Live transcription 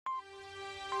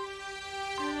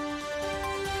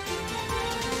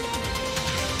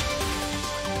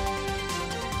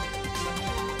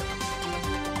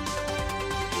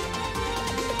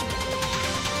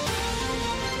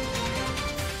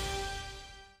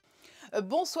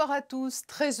Bonsoir à tous,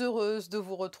 très heureuse de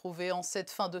vous retrouver en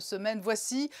cette fin de semaine.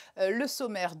 Voici le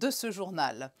sommaire de ce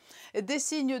journal. Des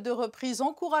signes de reprise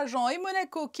encourageants et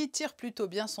Monaco qui tire plutôt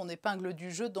bien son épingle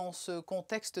du jeu dans ce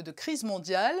contexte de crise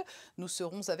mondiale. Nous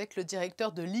serons avec le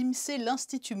directeur de l'IMSEE,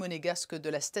 l'Institut Monégasque de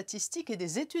la Statistique et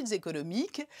des Études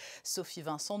Économiques. Sophie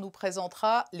Vincent nous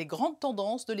présentera les grandes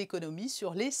tendances de l'économie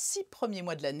sur les 6 premiers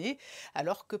mois de l'année,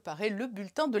 alors que paraît le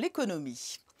bulletin de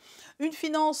l'économie. Une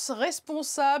finance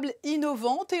responsable,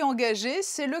 innovante et engagée,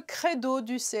 c'est le credo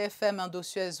du CFM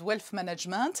Indosuez Wealth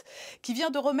Management qui vient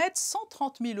de remettre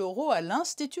 130 000 € à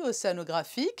l'Institut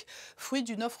océanographique, fruit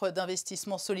d'une offre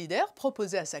d'investissement solidaire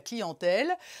proposée à sa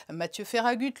clientèle. Mathieu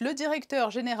Ferragut, le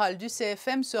directeur général du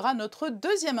CFM, sera notre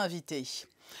deuxième invité.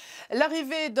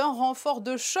 L'arrivée d'un renfort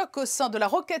de choc au sein de la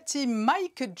Rocket Team,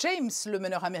 Mike James, le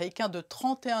meneur américain de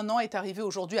 31 ans, est arrivé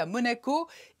aujourd'hui à Monaco.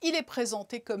 Il est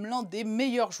présenté comme l'un des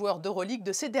meilleurs joueurs d'Euroleague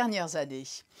de ces dernières années.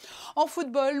 En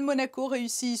football, Monaco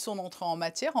réussit son entrée en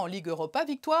matière en Ligue Europa,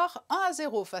 victoire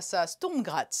 1-0 face à Sturm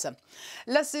Graz.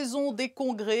 La saison des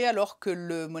congrès, alors que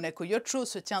le Monaco Yacht Show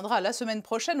se tiendra la semaine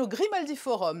prochaine au Grimaldi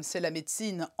Forum. C'est la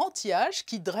médecine anti-âge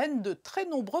qui draine de très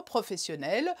nombreux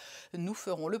professionnels. Nous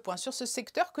ferons le point sur ce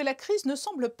secteur que la crise ne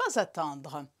semble pas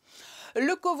atteindre.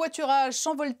 Le covoiturage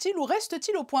s'envole-t-il ou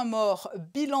reste-t-il au point mort?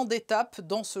 Bilan d'étape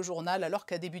dans ce journal alors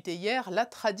qu'a débuté hier la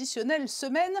traditionnelle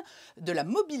semaine de la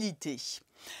mobilité.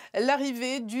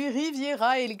 L'arrivée du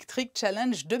Riviera Electric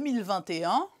Challenge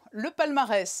 2021, le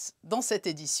palmarès dans cette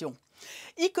édition.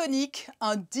 Iconique,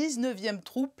 un 19e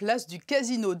trou place du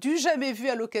casino du jamais vu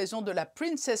à l'occasion de la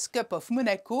Princess Cup of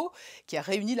Monaco qui a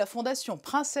réuni la fondation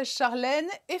Princesse Charlène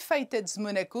et Etudes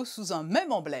Monaco sous un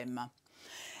même emblème.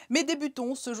 Mais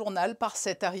débutons ce journal par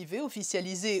cette arrivée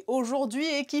officialisée aujourd'hui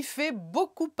et qui fait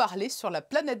beaucoup parler sur la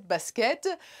planète basket.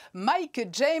 Mike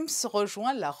James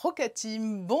rejoint la Rocket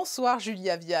Team. Bonsoir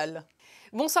Julia Vial.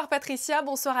 Bonsoir Patricia,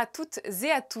 bonsoir à toutes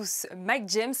et à tous. Mike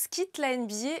James quitte la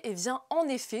NBA et vient en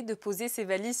effet de poser ses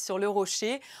valises sur le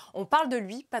rocher. On parle de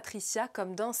lui, Patricia,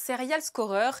 comme d'un serial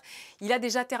scorer. Il a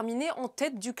déjà terminé en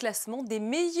tête du classement des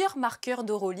meilleurs marqueurs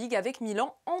d'Euroleague avec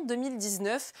Milan en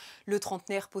 2019. Le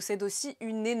trentenaire possède aussi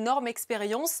une énorme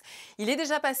expérience. Il est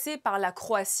déjà passé par la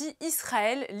Croatie,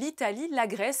 Israël, l'Italie, la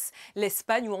Grèce,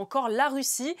 l'Espagne ou encore la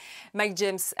Russie. Mike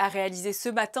James a réalisé ce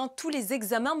matin tous les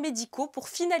examens médicaux pour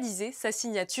finaliser sa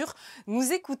signature.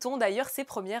 Nous écoutons d'ailleurs ses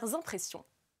premières impressions.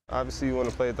 Obviously, you want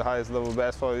to play at the highest level of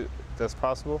basketball that's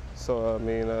possible. So,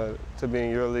 to be in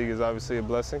your league is obviously a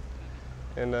blessing.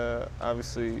 And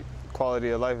obviously, quality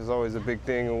of life is always a big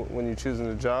thing when you're choosing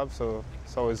a job. So,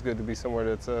 it's always good to be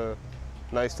somewhere that's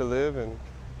nice to live and,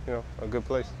 you know, a good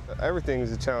place. Everything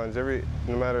is a challenge.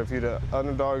 No matter if you're the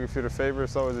underdog, if you're the favorite,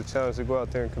 it's always a challenge to go out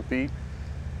there and compete.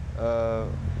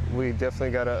 We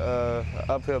definitely got an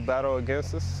uphill battle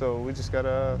against us, so we just got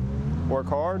to work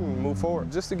hard and move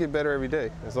forward just to get better every day.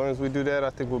 As long as we do that, I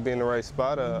think we'll be in the right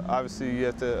spot. Obviously, you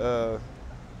have to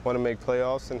want to make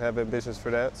playoffs and have ambitions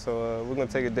for that, so we're going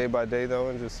to take it day by day, though,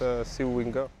 and just see where we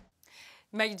can go.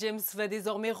 Mike James va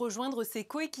désormais rejoindre ses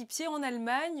coéquipiers en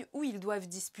Allemagne où ils doivent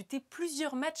disputer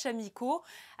plusieurs matchs amicaux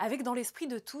avec dans l'esprit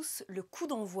de tous le coup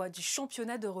d'envoi du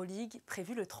championnat d'Euroleague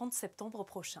prévu le 30 septembre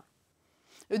prochain.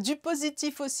 Du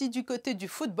positif aussi du côté du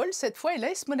football, cette fois, et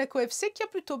l'AS Monaco FC qui a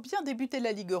plutôt bien débuté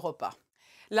la Ligue Europa.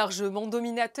 Largement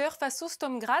dominateur face au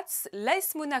Sturm Graz,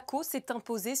 l'AS Monaco s'est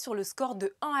imposé sur le score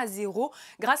de 1-0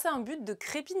 grâce à un but de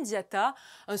Crépin Diatta.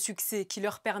 Un succès qui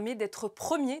leur permet d'être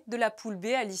premiers de la poule B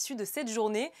à l'issue de cette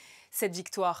journée. Cette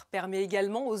victoire permet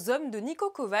également aux hommes de Niko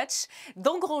Kovac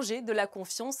d'engranger de la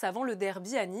confiance avant le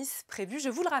derby à Nice, prévu, je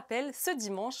vous le rappelle, ce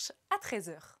dimanche à 13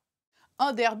 h.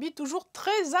 Un derby toujours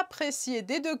très apprécié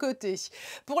des deux côtés.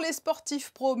 Pour les sportifs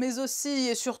pros, mais aussi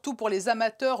et surtout pour les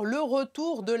amateurs, le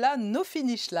retour de la No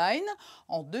Finish Line.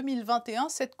 En 2021,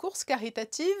 cette course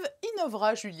caritative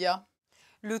innovera, Julia.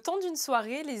 Le temps d'une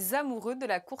soirée, les amoureux de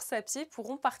la course à pied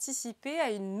pourront participer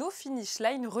à une No Finish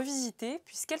Line revisitée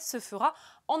puisqu'elle se fera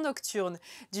en nocturne.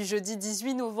 Du jeudi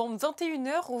 18 novembre 21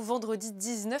 h au vendredi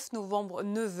 19 novembre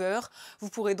 9 h. Vous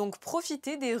pourrez donc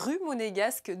profiter des rues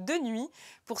monégasques de nuit.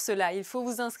 Pour cela, il faut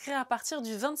vous inscrire à partir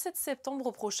du 27 septembre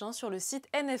prochain sur le site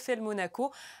NFL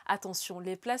Monaco. Attention,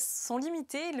 les places sont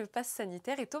limitées et le pass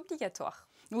sanitaire est obligatoire.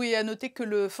 Oui, à noter que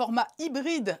le format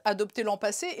hybride adopté l'an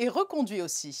passé est reconduit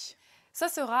aussi. Ça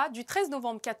sera du 13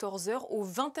 novembre 14 h au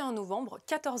 21 novembre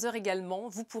 14 h également.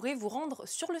 Vous pourrez vous rendre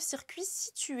sur le circuit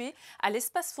situé à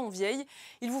l'espace Fontvieille.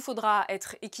 Il vous faudra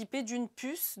être équipé d'une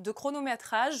puce de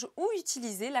chronométrage ou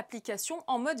utiliser l'application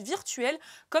en mode virtuel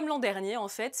comme l'an dernier en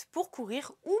fait pour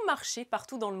courir ou marcher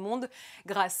partout dans le monde.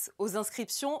 Grâce aux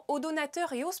inscriptions, aux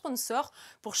donateurs et aux sponsors,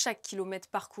 pour chaque kilomètre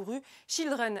parcouru,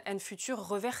 Children and Future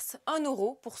reverse 1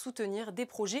 € pour soutenir des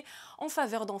projets en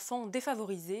faveur d'enfants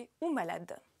défavorisés ou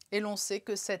malades. Et l'on sait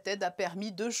que cette aide a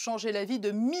permis de changer la vie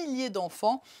de milliers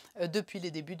d'enfants depuis les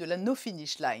débuts de la No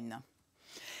Finish Line.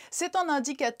 C'est un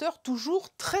indicateur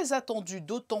toujours très attendu,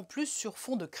 d'autant plus sur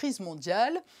fond de crise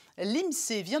mondiale.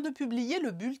 L'IMSEE vient de publier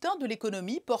le bulletin de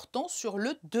l'économie portant sur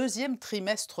le deuxième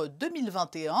trimestre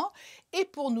 2021. Et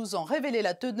pour nous en révéler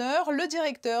la teneur, le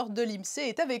directeur de l'IMSEE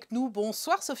est avec nous.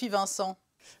 Bonsoir Sophie Vincent.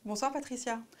 Bonsoir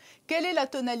Patricia. Quelle est la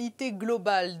tonalité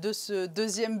globale de ce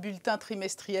deuxième bulletin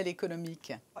trimestriel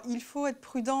économique? Il faut être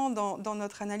prudent dans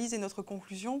notre analyse et notre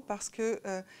conclusion parce que,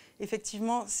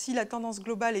 effectivement, si la tendance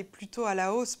globale est plutôt à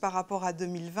la hausse par rapport à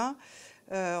 2020,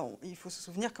 il faut se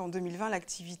souvenir qu'en 2020,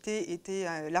 l'activité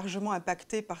était largement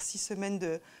impactée par 6 semaines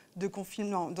de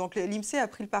confinement. Donc l'IMSEE a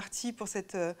pris le parti pour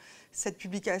cette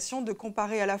publication de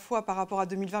comparer à la fois par rapport à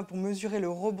 2020 pour mesurer le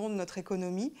rebond de notre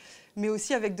économie, mais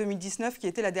aussi avec 2019 qui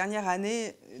était la dernière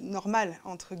année normale,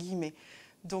 entre guillemets.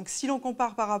 Donc si l'on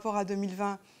compare par rapport à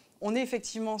 2020, on est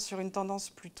effectivement sur une tendance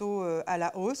plutôt à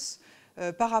la hausse.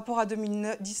 Par rapport à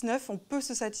 2019, on peut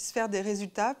se satisfaire des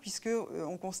résultats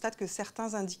puisqu'on constate que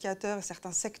certains indicateurs et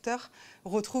certains secteurs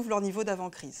retrouvent leur niveau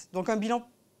d'avant-crise. Donc un bilan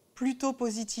plutôt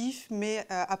positif, mais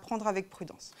à prendre avec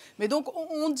prudence. Mais donc,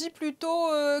 on dit plutôt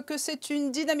que c'est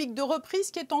une dynamique de reprise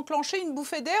qui est enclenchée, une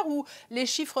bouffée d'air, ou les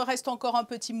chiffres restent encore un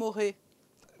peu timorés?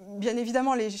 Bien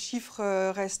évidemment, les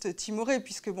chiffres restent timorés,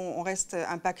 puisque on reste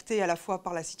impacté à la fois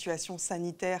par la situation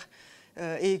sanitaire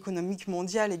et économique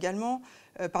mondiale également,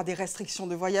 par des restrictions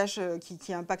de voyage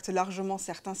qui impactent largement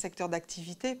certains secteurs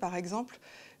d'activité, par exemple,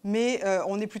 mais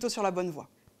on est plutôt sur la bonne voie.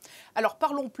 Alors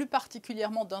parlons plus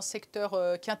particulièrement d'un secteur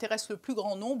qui intéresse le plus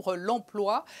grand nombre,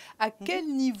 l'emploi. À quel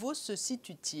niveau se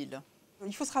situe-t-il?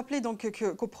 Il faut se rappeler donc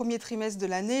qu'au premier trimestre de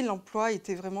l'année, l'emploi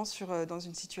était vraiment dans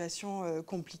une situation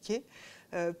compliquée.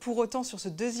 Pour autant, sur ce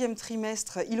deuxième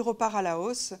trimestre, il repart à la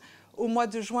hausse. Au mois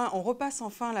de juin, on repasse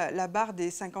enfin la barre des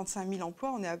 55 000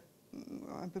 emplois. On est à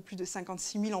un peu plus de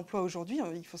 56 000 emplois aujourd'hui.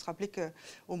 Il faut se rappeler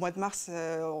qu'au mois de mars,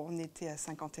 on était à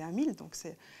 51 000. Donc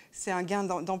c'est un gain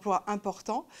d'emploi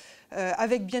important,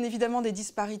 avec bien évidemment des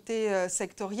disparités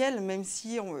sectorielles, même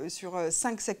si sur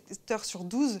 5 secteurs sur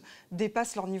 12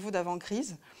 dépassent leur niveau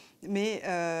d'avant-crise. Mais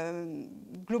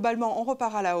globalement, on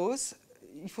repart à la hausse.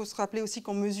 Il faut se rappeler aussi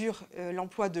qu'on mesure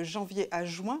l'emploi de janvier à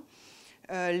juin.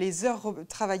 Les heures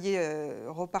travaillées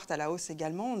repartent à la hausse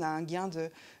également. On a un gain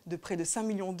de près de 5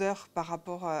 millions d'heures par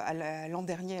rapport à l'an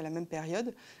dernier, à la même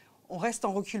période. On reste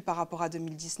en recul par rapport à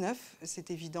 2019,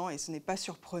 c'est évident et ce n'est pas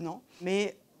surprenant.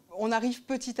 Mais on arrive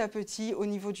petit à petit, au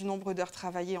niveau du nombre d'heures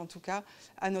travaillées en tout cas,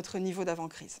 à notre niveau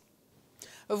d'avant-crise.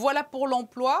 Voilà pour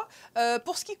l'emploi.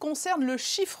 Pour ce qui concerne le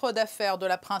chiffre d'affaires de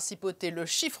la Principauté, le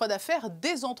chiffre d'affaires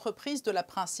des entreprises de la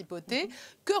Principauté,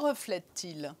 que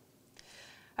reflète-t-il ?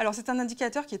 Alors c'est un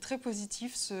indicateur qui est très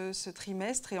positif ce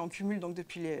trimestre et on cumule donc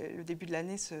depuis le début de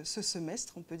l'année ce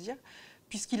semestre, on peut dire,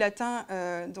 puisqu'il atteint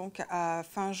donc à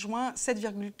fin juin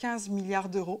 7,15 milliards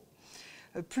d'euros,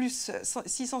 plus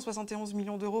 671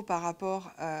 millions d'euros par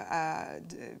rapport à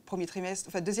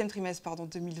deuxième trimestre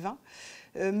 2020,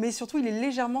 mais surtout il est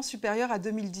légèrement supérieur à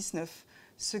 2019,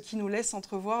 ce qui nous laisse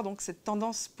entrevoir donc cette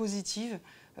tendance positive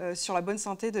sur la bonne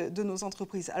santé de nos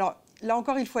entreprises. Alors là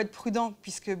encore, il faut être prudent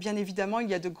puisque bien évidemment, il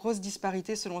y a de grosses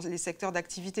disparités selon les secteurs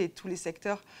d'activité. Tous les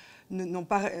secteurs n'ont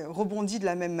pas rebondi de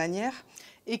la même manière.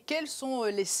 Et quels sont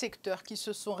les secteurs qui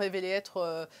se sont révélés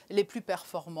être les plus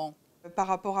performants? Par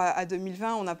rapport à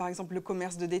 2020, on a par exemple le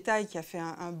commerce de détail qui a fait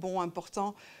un bond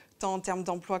important tant en termes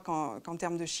d'emploi qu'en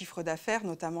termes de chiffre d'affaires,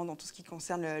 notamment dans tout ce qui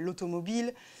concerne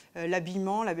l'automobile,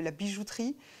 l'habillement, la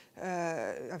bijouterie,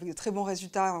 avec de très bons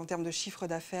résultats en termes de chiffre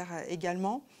d'affaires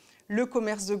également. Le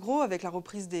commerce de gros avec la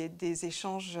reprise des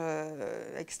échanges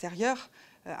extérieurs,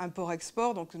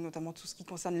 import-export, donc notamment tout ce qui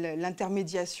concerne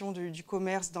l'intermédiation du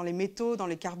commerce dans les métaux, dans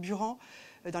les carburants,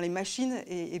 dans les machines,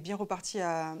 est bien reparti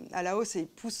à la hausse et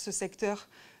pousse ce secteur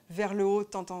vers le haut,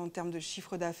 tant en termes de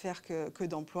chiffre d'affaires que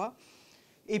d'emploi.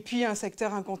 Et puis un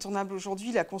secteur incontournable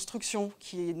aujourd'hui, la construction,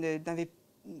 qui n'avait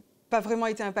pas vraiment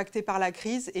été impactée par la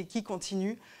crise et qui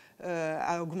continue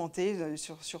à augmenter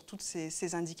sur tous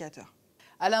ces indicateurs.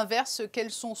 À l'inverse,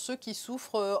 quels sont ceux qui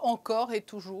souffrent encore et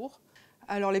toujours?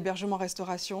 Alors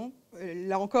l'hébergement-restauration,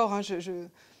 là encore,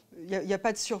 Il n'y a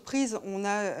pas de surprise, on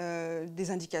a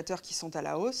des indicateurs qui sont à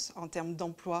la hausse en termes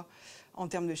d'emploi, en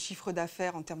termes de chiffre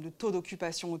d'affaires, en termes de taux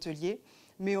d'occupation hôtelier,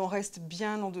 mais on reste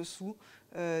bien en dessous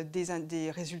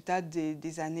des résultats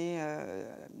des années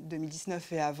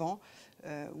 2019 et avant,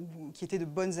 qui étaient de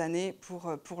bonnes années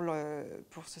pour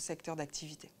ce secteur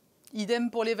d'activité. Idem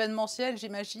pour l'événementiel,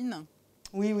 j'imagine?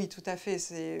 Oui, oui, tout à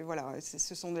fait. Voilà,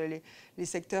 ce sont les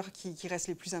secteurs qui restent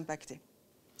les plus impactés.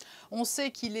 On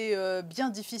sait qu'il est bien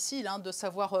difficile de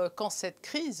savoir quand cette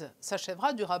crise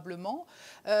s'achèvera durablement.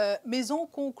 Mais en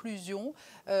conclusion,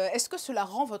 est-ce que cela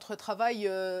rend votre travail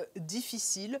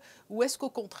difficile ou est-ce qu'au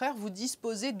contraire, vous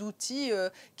disposez d'outils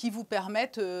qui vous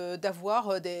permettent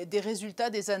d'avoir des résultats,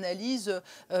 des analyses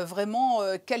vraiment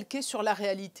calqués sur la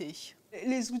réalité?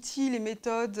 Les outils, les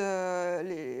méthodes,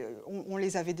 on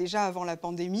les avait déjà avant la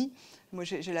pandémie. Moi,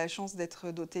 j'ai la chance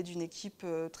d'être dotée d'une équipe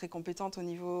très compétente au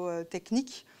niveau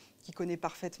technique, qui connaît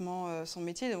parfaitement son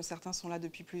métier, dont certains sont là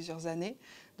depuis plusieurs années.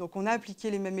 Donc on a appliqué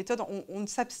les mêmes méthodes. On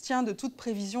s'abstient de toute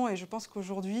prévision et je pense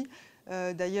qu'aujourd'hui,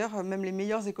 d'ailleurs, même les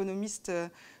meilleurs économistes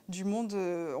du monde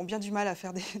ont bien du mal à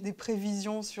faire des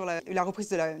prévisions sur la reprise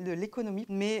de l'économie.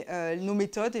 Mais nos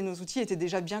méthodes et nos outils étaient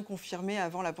déjà bien confirmés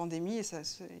avant la pandémie et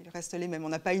ils restent les mêmes. On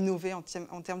n'a pas innové en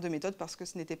termes de méthode parce que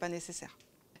ce n'était pas nécessaire.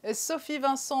 Sophie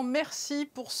Vincent, merci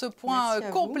pour ce point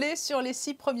complet sur les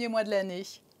 6 premiers mois de l'année.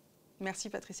 Merci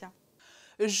Patricia.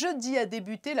 Jeudi a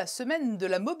débuté la semaine de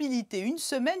la mobilité, une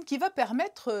semaine qui va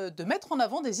permettre de mettre en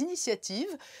avant des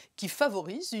initiatives qui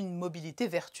favorisent une mobilité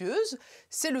vertueuse.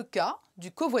 C'est le cas du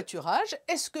covoiturage.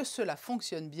 Est-ce que cela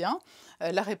fonctionne bien?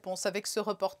 La réponse avec ce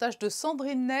reportage de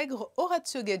Sandrine Nègre,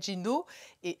 Orazio Gaggino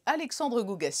et Alexandre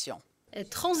Gougassian.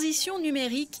 Transition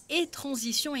numérique et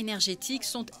transition énergétique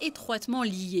sont étroitement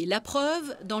liées. La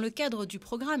preuve, dans le cadre du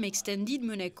programme Extended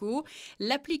Monaco,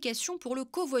 l'application pour le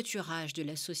covoiturage de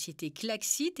la société Quelles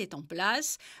est en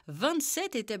place.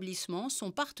 27 établissements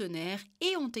sont partenaires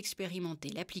et ont expérimenté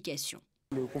l'application.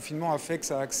 Le confinement a fait que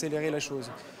ça a accéléré la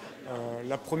chose.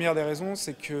 La première des raisons,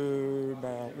 c'est que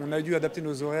on a dû adapter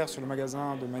nos horaires sur le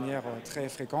magasin de manière très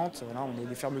fréquente. Voilà, on a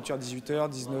des fermetures à 18h,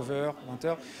 19h,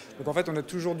 20h. Donc en fait, on a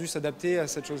toujours dû s'adapter à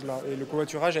cette chose-là. Et le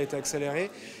covoiturage a été accéléré.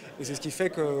 Et c'est ce qui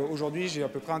fait qu'aujourd'hui, j'ai à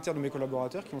peu près un tiers de mes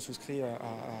collaborateurs qui ont souscrit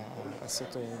à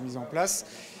cette mise en place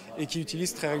et qui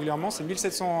utilisent très régulièrement. C'est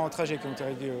 1700 trajets qui ont été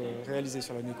réalisés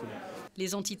sur l'année écoulée.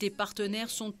 Les entités partenaires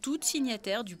sont toutes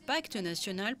signataires du Pacte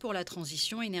national pour la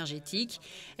transition énergétique.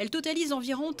 Elles totalisent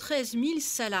environ 13 000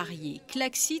 salariés.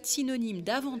 Quelles synonyme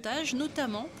d'avantages,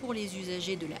 notamment pour les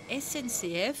usagers de la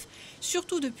SNCF,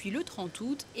 surtout depuis le 30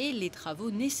 août et les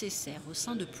travaux nécessaires au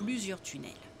sein de plusieurs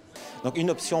tunnels. Donc une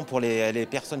option pour les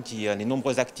personnes, les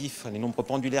nombreux actifs, les nombreux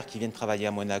pendulaires qui viennent travailler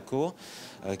à Monaco,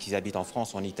 qui habitent en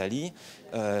France ou en Italie,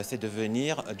 c'est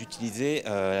d'utiliser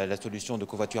la solution de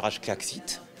covoiturage Quelles.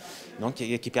 Donc,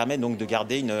 qui permet donc de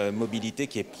garder une mobilité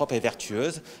qui est propre et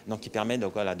vertueuse, donc qui permet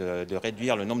donc, voilà, de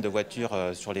réduire le nombre de voitures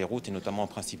sur les routes et notamment en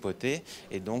Principauté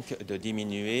et donc de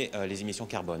diminuer les émissions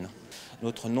carbone.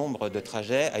 Notre nombre de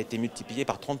trajets a été multiplié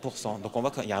par 30%. Donc on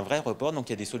voit qu'il y a un vrai report, donc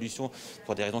il y a des solutions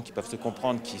pour des raisons qui peuvent se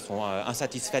comprendre, qui sont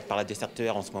insatisfaites par la desserte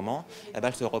TER en ce moment,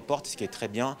 elles se reportent, ce qui est très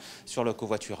bien, sur le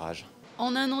covoiturage.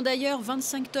 En un an d'ailleurs,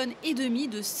 25 tonnes et demie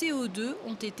de CO2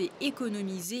 ont été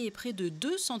économisées et près de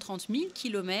 230 000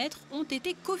 km ont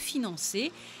été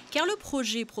cofinancés, car le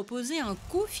projet proposait un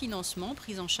cofinancement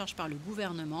pris en charge par le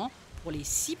gouvernement pour les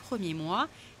 6 premiers mois.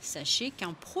 Sachez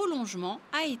qu'un prolongement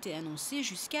a été annoncé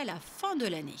jusqu'à la fin de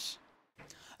l'année.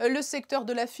 Le secteur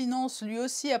de la finance, lui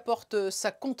aussi, apporte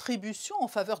sa contribution en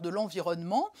faveur de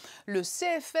l'environnement. Le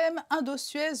CFM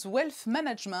Indosuez Wealth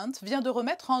Management vient de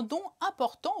remettre un don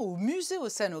important au musée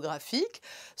océanographique.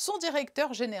 Son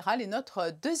directeur général est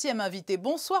notre deuxième invité.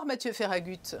 Bonsoir Mathieu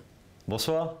Ferragut.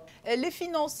 Bonsoir. Les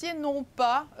financiers n'ont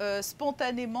pas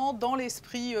spontanément dans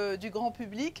l'esprit du grand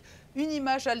public une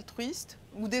image altruiste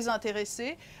ou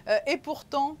désintéressée. Et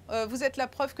pourtant, vous êtes la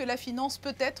preuve que la finance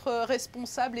peut être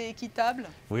responsable et équitable.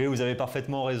 Oui, vous avez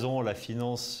parfaitement raison. La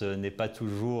finance n'est pas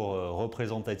toujours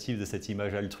représentative de cette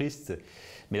image altruiste.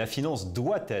 Mais la finance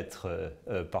doit être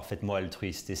parfaitement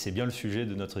altruiste. Et c'est bien le sujet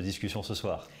de notre discussion ce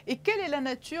soir. Et quelle est la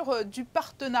nature du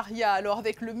partenariat alors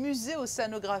avec le musée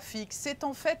océanographique? C'est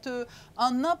en fait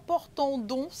un important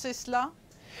don, c'est cela?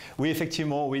 Oui,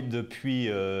 effectivement, oui. Depuis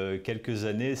quelques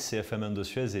années, CFM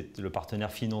Indosuez est le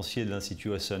partenaire financier de l'Institut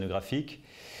océanographique.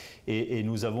 Et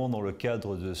nous avons, dans le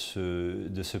cadre de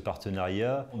ce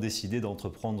partenariat, décidé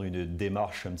d'entreprendre une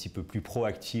démarche un petit peu plus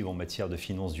proactive en matière de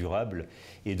finances durables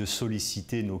et de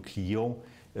solliciter nos clients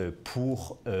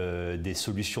pour des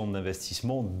solutions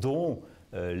d'investissement dont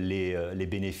les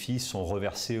bénéfices sont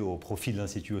reversés au profit de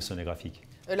l'Institut océanographique.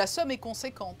 La somme est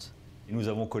conséquente. Nous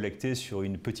avons collecté sur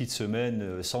une petite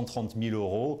semaine 130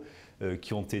 000 €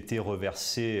 qui ont été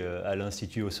reversés à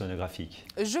l'Institut océanographique.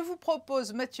 Je vous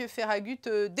propose, Mathieu Ferragut,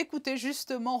 d'écouter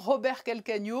justement Robert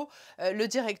Calcagno, le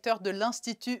directeur de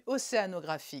l'Institut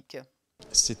océanographique.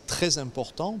 C'est très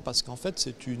important parce qu'en fait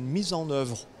c'est une mise en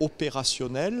œuvre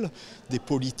opérationnelle des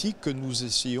politiques que nous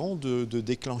essayons de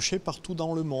déclencher partout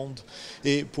dans le monde.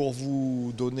 Et pour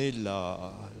vous donner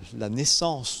la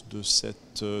naissance de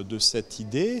cette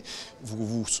idée, vous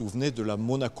vous souvenez de la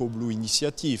Monaco Blue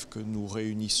Initiative que nous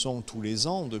réunissons tous les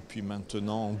ans depuis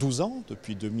maintenant 12 ans,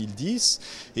 depuis 2010.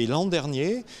 Et l'an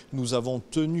dernier, nous avons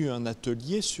tenu un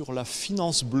atelier sur la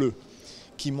finance bleue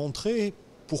qui montrait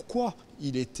pourquoi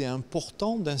il était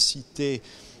important d'inciter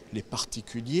les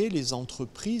particuliers, les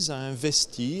entreprises à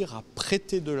investir, à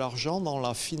prêter de l'argent dans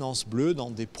la finance bleue, dans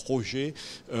des projets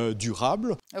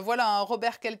durables. Voilà un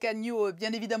Robert Calcagno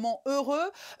bien évidemment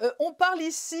heureux. On parle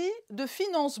ici de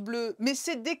finance bleue, mais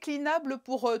c'est déclinable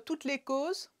pour toutes les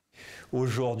causes ?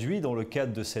 Aujourd'hui, dans le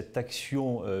cadre de cette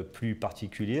action plus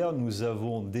particulière, nous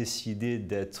avons décidé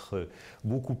d'être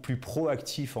beaucoup plus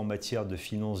proactifs en matière de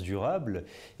finances durables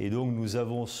et donc nous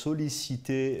avons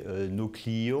sollicité nos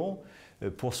clients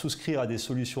pour souscrire à des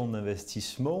solutions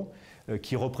d'investissement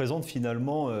qui représentent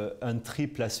finalement un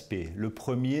triple aspect. Le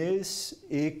premier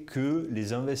est que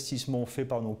les investissements faits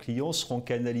par nos clients seront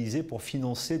canalisés pour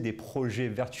financer des projets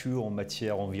vertueux en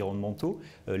matière environnementale.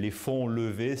 Les fonds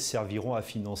levés serviront à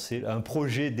financer un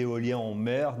projet d'éolien en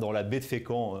mer dans la baie de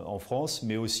Fécamp en France,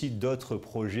 mais aussi d'autres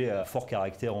projets à fort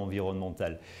caractère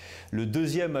environnemental. Le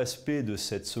deuxième aspect de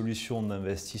cette solution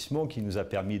d'investissement qui nous a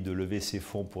permis de lever ces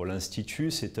fonds pour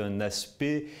l'Institut, c'est un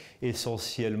aspect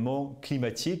essentiellement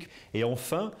climatique. Et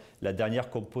enfin, la dernière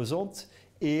composante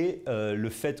est le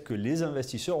fait que les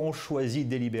investisseurs ont choisi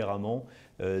délibérément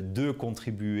de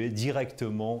contribuer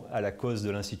directement à la cause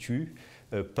de l'Institut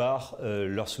par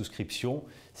leur souscription.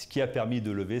 Ce qui a permis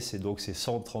de lever, c'est donc ces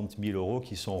 130 000 €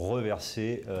 qui sont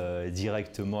reversés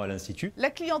directement à l'Institut. La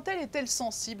clientèle est-elle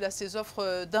sensible à ces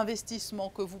offres d'investissement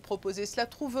que vous proposez? Cela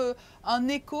trouve un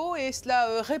écho et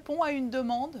cela répond à une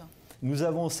demande? Nous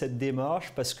avons cette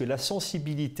démarche parce que la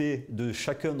sensibilité de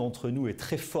chacun d'entre nous est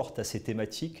très forte à ces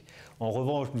thématiques. En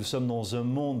revanche, nous sommes dans un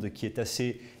monde qui est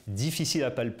assez difficile à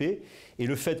palper et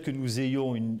le fait que nous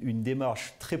ayons une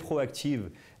démarche très proactive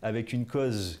avec une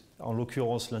cause, en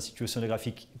l'occurrence l'Institut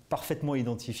océanographique, parfaitement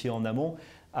identifiée en amont,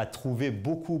 a trouvé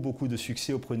beaucoup de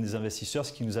succès auprès des investisseurs,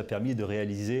 ce qui nous a permis de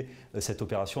réaliser cette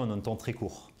opération en un temps très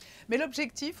court. Mais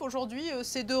l'objectif aujourd'hui,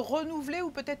 c'est de renouveler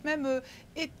ou peut-être même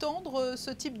étendre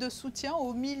ce type de soutien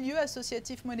au milieu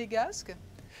associatif monégasque?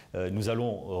 Nous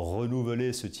allons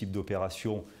renouveler ce type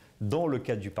d'opération dans le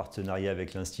cadre du partenariat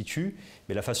avec l'Institut,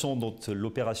 mais la façon dont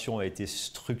l'opération a été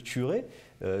structurée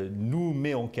nous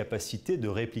met en capacité de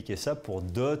répliquer ça pour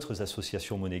d'autres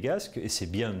associations monégasques, et c'est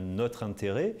bien notre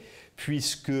intérêt,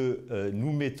 puisque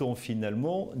nous mettons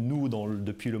finalement,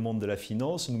 depuis le monde de la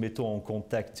finance, nous mettons en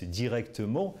contact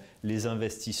directement les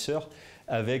investisseurs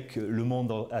avec le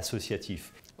monde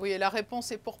associatif. Oui, et la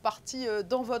réponse est pour partie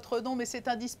dans votre nom, mais c'est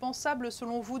indispensable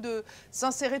selon vous de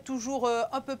s'insérer toujours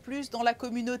un peu plus dans la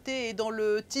communauté et dans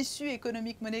le tissu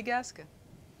économique monégasque?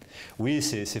 Oui,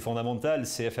 c'est fondamental.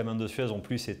 CFM Indosuez, en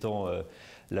plus, étant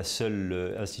la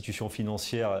seule institution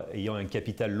financière ayant un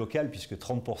capital local, puisque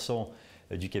 30%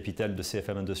 du capital de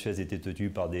CFM Indosuez était tenu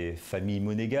par des familles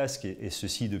monégasques, et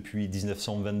ceci depuis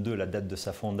 1922, la date de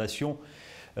sa fondation.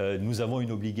 Nous avons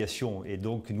une obligation et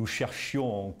donc nous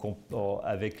cherchions,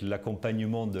 avec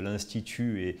l'accompagnement de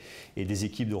l'Institut et des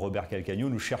équipes de Robert Calcagno,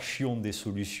 nous cherchions des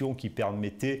solutions qui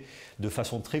permettaient de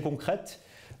façon très concrète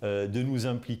de nous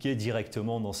impliquer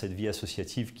directement dans cette vie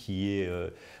associative qui est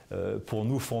pour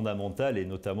nous fondamentale et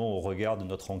notamment au regard de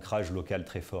notre ancrage local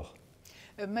très fort.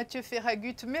 Mathieu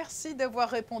Ferragut, merci d'avoir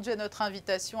répondu à notre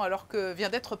invitation alors que vient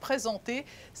d'être présenté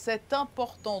cet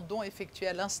important don effectué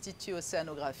à l'Institut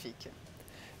océanographique.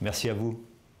 Merci à vous.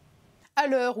 À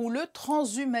l'heure où le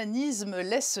transhumanisme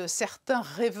laisse certains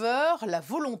rêveurs, la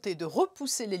volonté de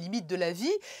repousser les limites de la vie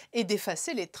et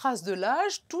d'effacer les traces de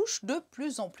l'âge touche de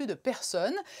plus en plus de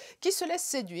personnes qui se laissent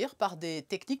séduire par des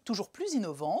techniques toujours plus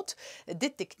innovantes, des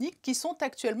techniques qui sont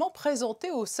actuellement présentées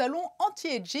au salon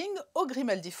anti-aging au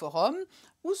Grimaldi Forum,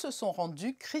 où se sont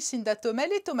rendus Christinda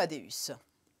Thomel et Thomas Deus.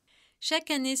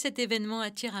 Chaque année, cet événement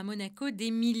attire à Monaco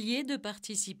des milliers de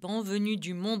participants venus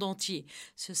du monde entier.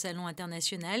 Ce salon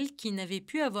international, qui n'avait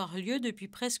pu avoir lieu depuis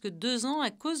presque 2 ans à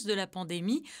cause de la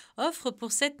pandémie, offre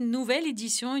pour cette nouvelle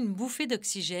édition une bouffée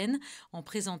d'oxygène en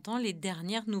présentant les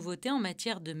dernières nouveautés en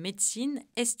matière de médecine,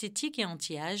 esthétique et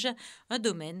anti-âge, un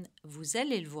domaine, vous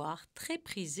allez le voir, très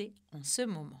prisé en ce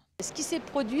moment. Ce qui s'est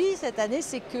produit cette année,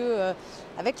 c'est que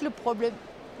avec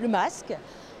le masque,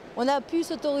 on a pu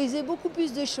s'autoriser beaucoup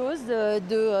plus de choses,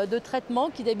 de traitements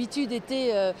qui d'habitude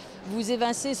étaient vous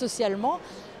évincer socialement.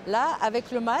 Là,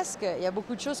 avec le masque, il y a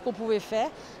beaucoup de choses qu'on pouvait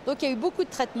faire. Donc il y a eu beaucoup de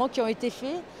traitements qui ont été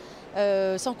faits,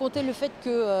 sans compter le fait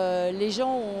que les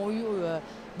gens ont eu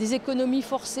des économies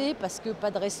forcées parce que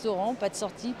pas de restaurant, pas de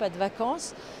sortie, pas de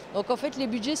vacances. Donc en fait, les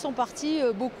budgets sont partis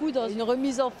beaucoup dans une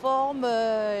remise en forme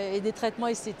et des traitements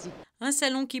esthétiques. Un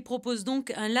salon qui propose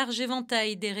donc un large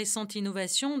éventail des récentes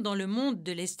innovations dans le monde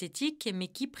de l'esthétique, mais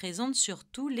qui présente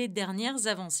surtout les dernières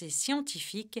avancées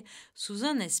scientifiques sous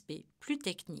un aspect plus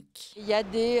technique. Il y a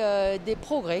des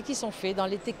progrès qui sont faits dans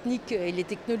les techniques et les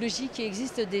technologies qui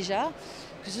existent déjà,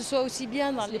 que ce soit aussi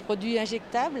bien dans les produits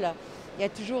injectables. Il y a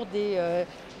toujours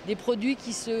des produits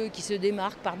qui se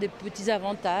démarquent par des petits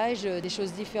avantages, des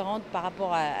choses différentes par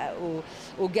rapport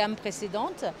aux gammes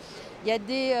précédentes. Il y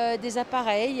a des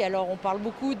appareils, alors on parle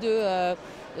beaucoup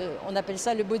on appelle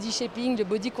ça le body shaping, le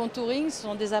body contouring. Ce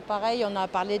sont des appareils, on a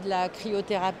parlé de la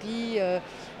cryothérapie,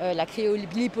 la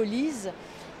cryolipolyse.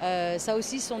 Ça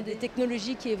aussi, ce sont des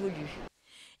technologies qui évoluent.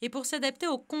 Et pour s'adapter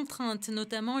aux contraintes,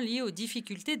 notamment liées aux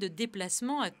difficultés de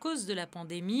déplacement à cause de la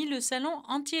pandémie, le salon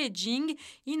anti-aging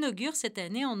inaugure cette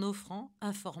année en offrant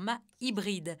un format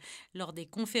hybride. Lors des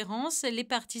conférences, les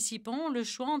participants ont le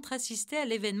choix entre assister à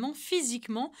l'événement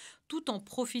physiquement tout en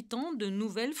profitant de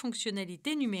nouvelles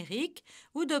fonctionnalités numériques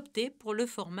ou d'opter pour le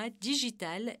format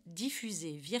digital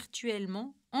diffusé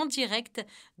virtuellement en direct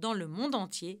dans le monde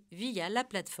entier via la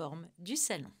plateforme du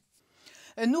salon.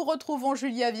 Nous retrouvons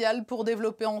Julia Vial pour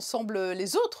développer ensemble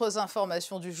les autres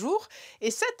informations du jour. Et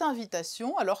cette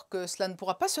invitation, alors que cela ne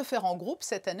pourra pas se faire en groupe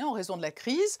cette année en raison de la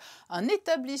crise, un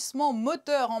établissement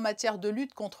moteur en matière de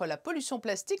lutte contre la pollution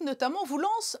plastique notamment vous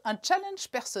lance un challenge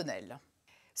personnel.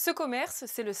 Ce commerce,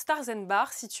 c'est le Stars &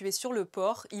 Bar situé sur le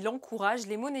port. Il encourage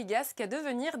les Monégasques à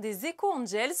devenir des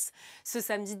éco-angels. Ce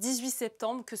samedi 18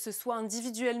 septembre, que ce soit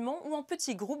individuellement ou en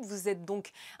petit groupe, vous êtes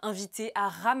donc invités à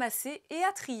ramasser et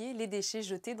à trier les déchets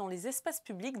jetés dans les espaces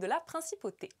publics de la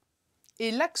Principauté.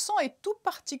 Et l'accent est tout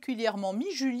particulièrement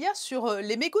mis, Julia, sur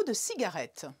les mégots de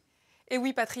cigarettes. Et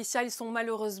oui, Patricia, ils sont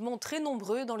malheureusement très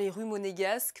nombreux dans les rues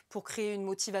monégasques. Pour créer une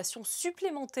motivation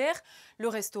supplémentaire, le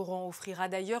restaurant offrira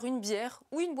d'ailleurs une bière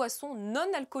ou une boisson non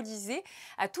alcoolisée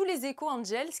à tous les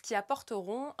éco-angels qui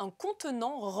apporteront un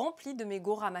contenant rempli de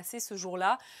mégots ramassés ce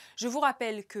jour-là. Je vous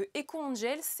rappelle que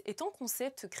Eco-Angels est un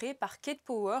concept créé par Kate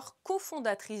Power,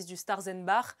 cofondatrice du Stars &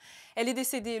 Bar. Elle est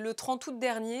décédée le 30 août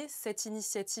dernier. Cette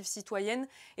initiative citoyenne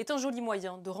est un joli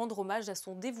moyen de rendre hommage à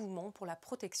son dévouement pour la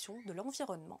protection de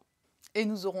l'environnement. Et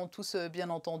nous aurons tous bien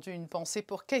entendu une pensée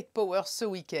pour Kate Power ce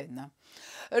week-end.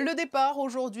 Le départ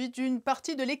aujourd'hui d'une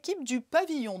partie de l'équipe du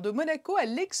pavillon de Monaco à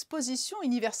l'exposition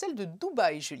universelle de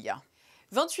Dubaï, Julia.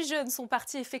 28 jeunes sont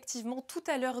partis effectivement tout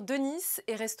à l'heure de Nice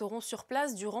et resteront sur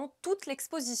place durant toute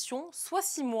l'exposition, soit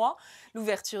 6 mois.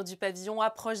 L'ouverture du pavillon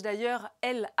approche d'ailleurs,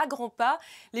 elle, à grands pas.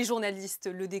 Les journalistes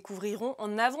le découvriront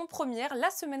en avant-première la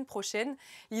semaine prochaine.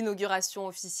 L'inauguration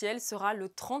officielle sera le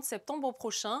 30 septembre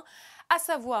prochain. À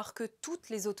savoir que toutes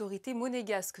les autorités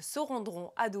monégasques se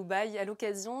rendront à Dubaï à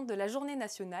l'occasion de la Journée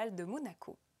nationale de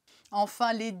Monaco.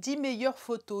 Enfin, les 10 meilleures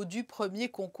photos du premier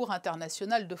concours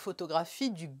international de photographie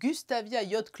du Gustavia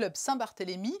Yacht Club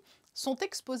Saint-Barthélemy sont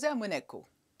exposées à Monaco.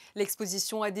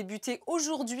 L'exposition a débuté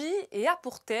aujourd'hui et a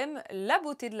pour thème la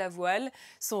beauté de la voile.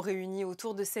 Sont réunis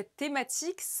autour de cette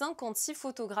thématique 56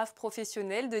 photographes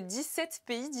professionnels de 17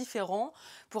 pays différents.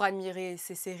 Pour admirer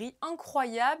ces séries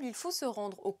incroyables, il faut se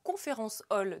rendre au Conference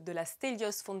Hall de la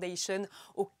Stelios Foundation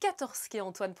au 14 quai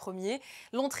Antoine Ier.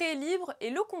 L'entrée est libre et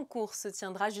le concours se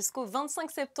tiendra jusqu'au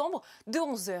 25 septembre de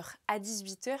 11h à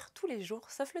 18h tous les jours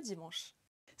sauf le dimanche.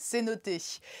 C'est noté.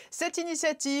 Cette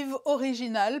initiative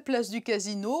originale, place du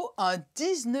Casino, un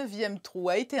 19e trou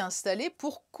a été installé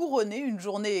pour couronner une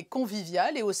journée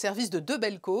conviviale et au service de 2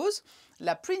 belles causes.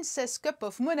 La Princess Cup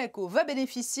of Monaco va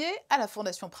bénéficier à la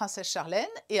Fondation Princesse Charlène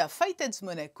et à Fightheads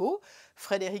Monaco.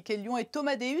 Frédéric Elion et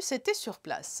Thomas Deus étaient sur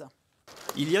place.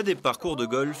 Il y a des parcours de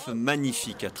golf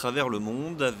magnifiques à travers le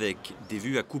monde avec des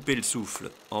vues à couper le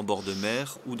souffle, en bord de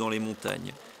mer ou dans les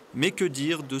montagnes. Mais que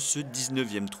dire de ce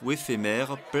 19e trou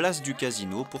éphémère, place du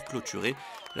casino pour clôturer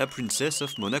la Princess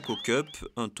of Monaco Cup,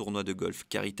 un tournoi de golf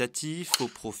caritatif au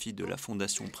profit de la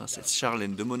Fondation Princesse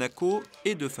Charlène de Monaco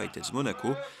et de Etudes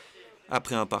Monaco.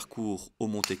 Après un parcours au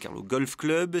Monte Carlo Golf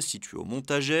Club, situé au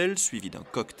Montagel, suivi d'un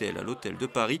cocktail à l'hôtel de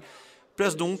Paris,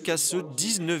 place donc à ce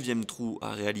 19e trou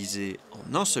à réaliser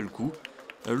en un seul coup.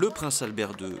 Le prince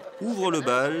Albert II ouvre le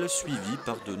bal, suivi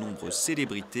par de nombreuses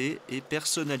célébrités et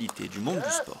personnalités du monde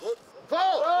du sport.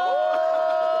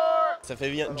 Ça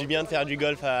fait du bien de faire du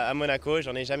golf à Monaco,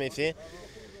 j'en ai jamais fait.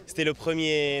 C'était le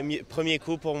premier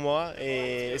coup pour moi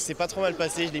et c'est pas trop mal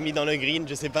passé, je l'ai mis dans le green,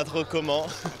 je sais pas trop comment.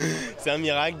 C'est un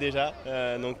miracle déjà,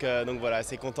 donc voilà,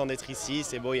 c'est content d'être ici,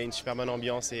 c'est beau, il y a une super bonne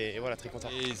ambiance et voilà, très content.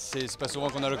 Et c'est pas souvent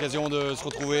qu'on a l'occasion de se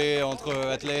retrouver entre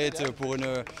athlètes pour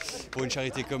une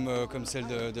charité comme celle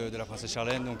de la Princesse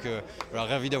Charlène, donc voilà,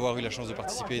 ravi d'avoir eu la chance de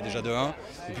participer déjà de 1.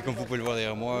 Et puis comme vous pouvez le voir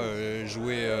derrière moi,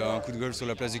 jouer un coup de golf sur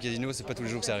la place du casino, c'est pas tous les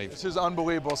jours que ça arrive. This is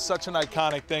unbelievable, such an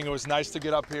iconic thing, it was nice to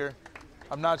get up here.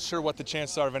 I'm not sure what the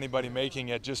chances are of anybody making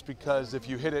it, just because if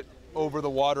you hit it over the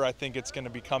water, I think it's going to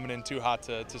be coming in too hot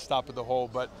to stop at the hole.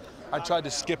 But I tried to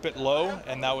skip it low,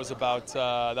 and that was about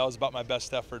my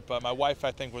best effort. But my wife,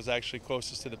 I think, was actually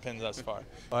closest to the pins thus far.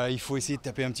 Il faut essayer de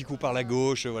taper un petit coup par la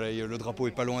gauche. Voilà, le drapeau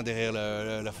est pas loin derrière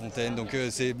la fontaine, donc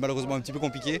c'est malheureusement un petit peu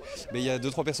compliqué. Mais il y a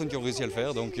 2-3 personnes qui ont réussi à le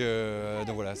faire, donc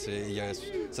voilà, ça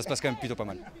se passe quand même plutôt pas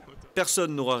mal.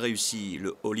 Personne n'aura réussi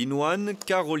le all-in-one.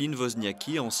 Caroline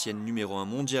Wozniacki, ancienne numéro 1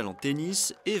 mondiale en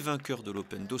tennis et vainqueur de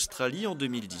l'Open d'Australie en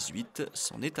 2018,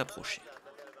 s'en est approchée.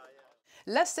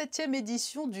 La 7e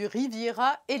édition du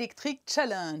Riviera Electric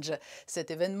Challenge.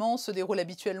 Cet événement se déroule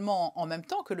habituellement en même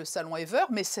temps que le salon Ever,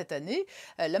 mais cette année,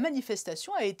 la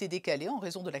manifestation a été décalée en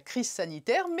raison de la crise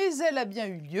sanitaire, mais elle a bien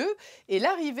eu lieu et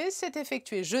l'arrivée s'est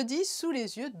effectuée jeudi sous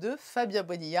les yeux de Fabien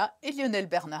Bonilla et Lionel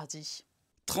Bernardi.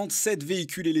 37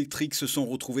 véhicules électriques se sont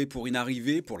retrouvés pour une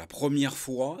arrivée pour la première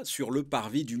fois sur le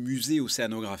parvis du musée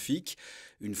océanographique.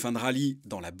 Une fin de rallye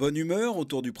dans la bonne humeur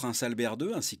autour du prince Albert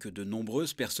II ainsi que de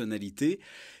nombreuses personnalités.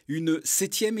 Une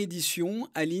 7e édition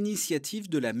à l'initiative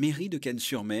de la mairie de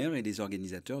Cannes-sur-Mer et des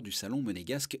organisateurs du salon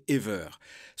monégasque Ever.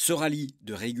 Ce rallye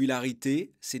de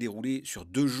régularité s'est déroulé sur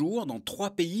 2 jours dans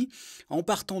 3 pays, en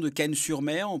partant de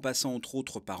Cannes-sur-Mer, en passant entre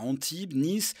autres par Antibes,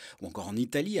 Nice ou encore en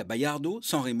Italie à Bayardo,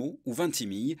 San Remo ou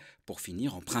Ventimille, pour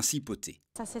finir en Principauté.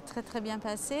 Ça s'est très bien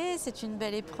passé, c'est une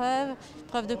belle épreuve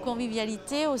de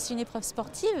convivialité, aussi une épreuve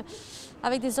sportive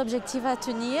avec des objectifs à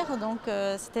tenir, donc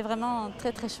c'était vraiment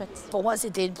très chouette. Pour moi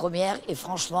c'était une première et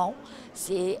franchement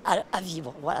c'est à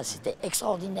vivre, voilà, c'était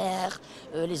extraordinaire,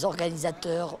 les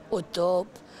organisateurs au top.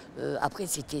 Après,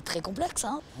 c'était très complexe.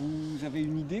 Vous avez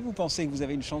une idée? Vous pensez que vous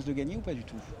avez une chance de gagner ou pas du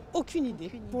tout? Aucune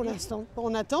idée pour l'instant.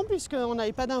 On attend puisqu'on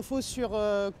n'avait pas d'infos sur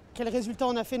quels résultats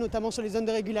on a fait, notamment sur les zones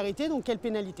de régularité, donc quelle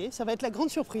pénalité. Ça va être la grande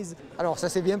surprise. Alors ça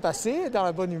s'est bien passé, dans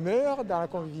la bonne humeur, dans la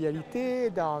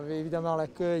convivialité, dans évidemment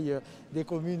l'accueil des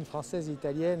communes françaises et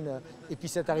italiennes. Et puis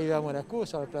c'est arrivé à Monaco,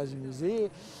 sur la place du musée.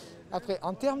 Après,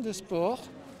 en termes de sport,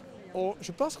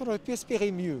 je pense qu'on aurait pu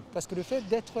espérer mieux, parce que le fait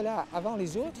d'être là avant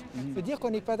les autres veut dire qu'on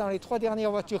n'est pas dans les 3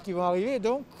 dernières voitures qui vont arriver,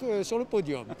 donc sur le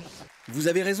podium. Vous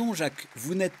avez raison Jacques,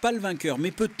 vous n'êtes pas le vainqueur,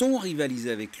 mais peut-on rivaliser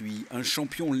avec lui? Un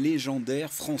champion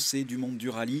légendaire français du monde du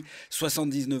rallye,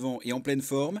 79 ans et en pleine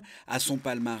forme, à son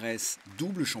palmarès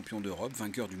double champion d'Europe,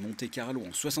 vainqueur du Monte Carlo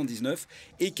en 79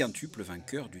 et quintuple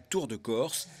vainqueur du Tour de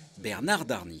Corse, Bernard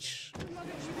Darniche.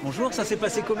 Bonjour, ça s'est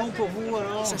passé comment pour vous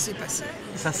alors? Ça s'est passé.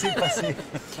 Ça s'est passé.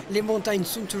 Les montagnes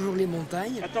sont toujours les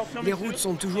montagnes, les routes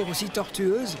sont toujours aussi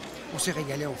tortueuses. On s'est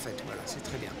régalé en fait, voilà, c'est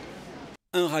très bien.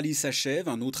 Un rallye s'achève,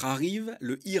 un autre arrive.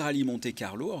 Le e-rallye Monte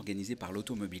Carlo, organisé par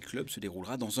l'Automobile Club, se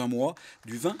déroulera dans un mois,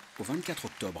 du 20 au 24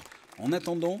 octobre. En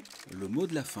attendant, le mot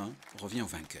de la fin revient au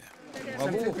vainqueur.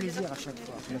 Bravo. Ça me fait plaisir à chaque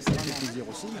fois. Ça me fait plaisir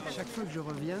aussi. À chaque fois que je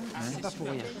reviens, c'est pas pour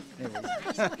rien.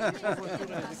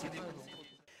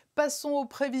 Passons aux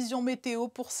prévisions météo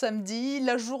pour samedi.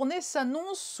 La journée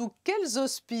s'annonce sous quels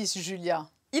auspices, Julia ?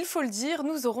 Il faut le dire,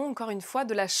 nous aurons encore une fois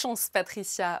de la chance,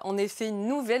 Patricia. En effet, une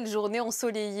nouvelle journée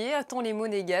ensoleillée attend les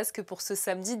Monégasques pour ce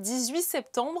samedi 18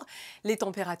 septembre. Les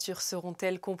températures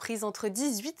seront-elles comprises entre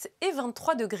 18 et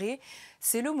 23 degrés.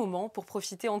 C'est le moment pour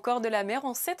profiter encore de la mer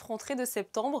en cette rentrée de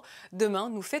septembre. Demain,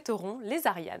 nous fêterons les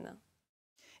Arianes.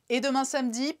 Et demain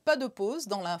samedi, pas de pause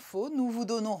dans l'info. Nous vous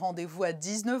donnons rendez-vous à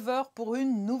 19 h pour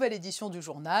une nouvelle édition du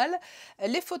journal.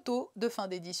 Les photos de fin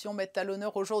d'édition mettent à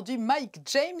l'honneur aujourd'hui Mike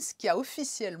James qui a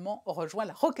officiellement rejoint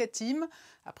la Rocket Team.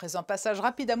 Après un passage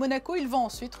rapide à Monaco, il va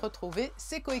ensuite retrouver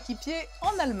ses coéquipiers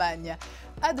en Allemagne.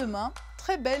 À demain,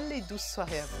 très belle et douce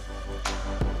soirée à vous.